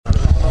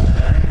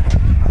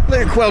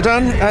Dirk, well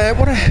done.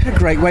 What a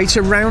great way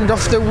to round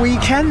off the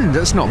weekend.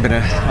 It's not been a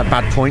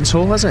bad points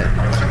haul, has it?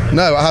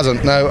 No, it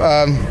hasn't. No,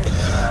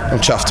 I'm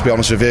chuffed, to be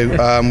honest with you.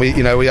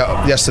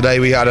 Yesterday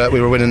we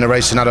were winning the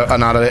race and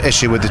had an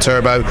issue with the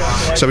turbo,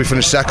 so we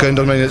finished second.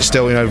 I mean, it's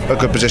still a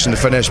good position to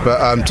finish,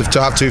 but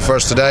to have two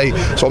first today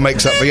is what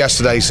makes up for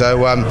yesterday.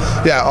 So I'm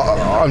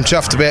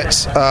chuffed to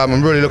bits.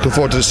 I'm really looking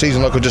forward to the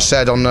season, like I just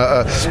said on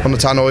the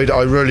Tannoy.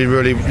 I really,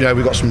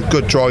 we've got some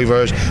good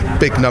drivers,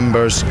 big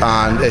numbers,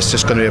 and it's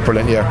just going to be a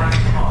brilliant year.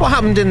 What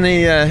happened in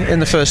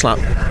the first lap?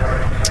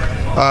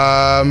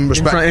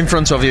 In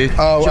front of you.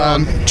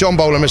 John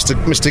Bowler missed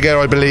a gear,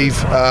 I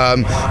believe.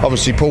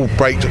 Obviously Paul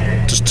braked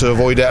just to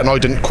avoid it, and I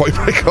didn't quite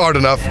brake hard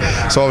enough,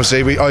 so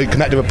obviously I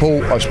connected with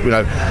Paul.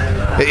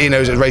 He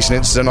knows it's a racing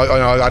incident.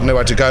 I had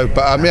nowhere to go,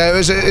 but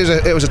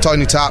it was a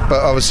tiny tap,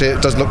 but obviously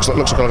it looks like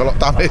a lot of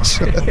damage.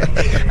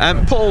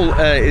 Paul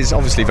is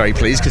obviously very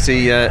pleased because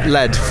he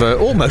led for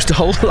almost a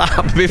whole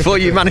lap before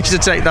you managed to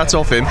take that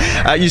off him.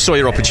 You saw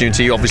your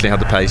opportunity. You obviously had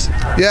the pace.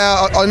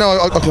 Yeah, I know.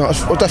 I've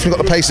definitely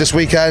got the pace this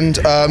weekend.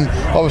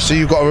 Obviously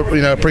you've got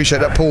to appreciate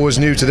that Paul was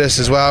new to this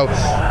as well,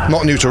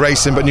 not new to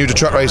racing but new to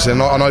truck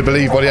racing, and I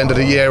believe by the end of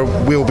the year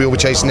we'll be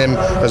chasing him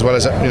as well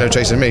as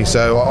chasing me,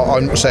 so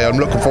I'm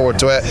looking forward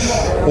to it.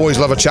 Always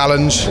love a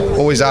challenge,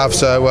 always have,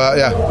 so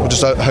we'll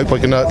just hope I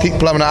can keep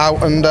plumbing it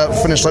out and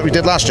finish like we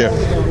did last year.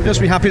 You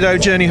must be happy though,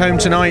 journey home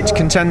tonight,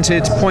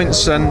 contented,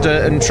 points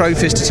and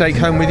trophies to take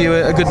home with you,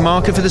 a good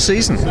marker for the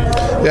season.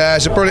 Yeah,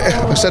 it's brilliant.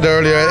 I said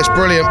earlier, it's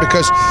brilliant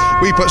because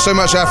we put so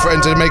much effort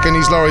into making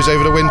these lorries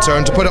over the winter,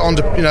 and to put it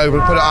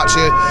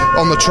actually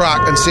on the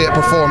track and see it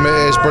perform, it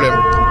is brilliant.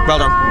 Well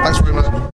done. Thanks very much.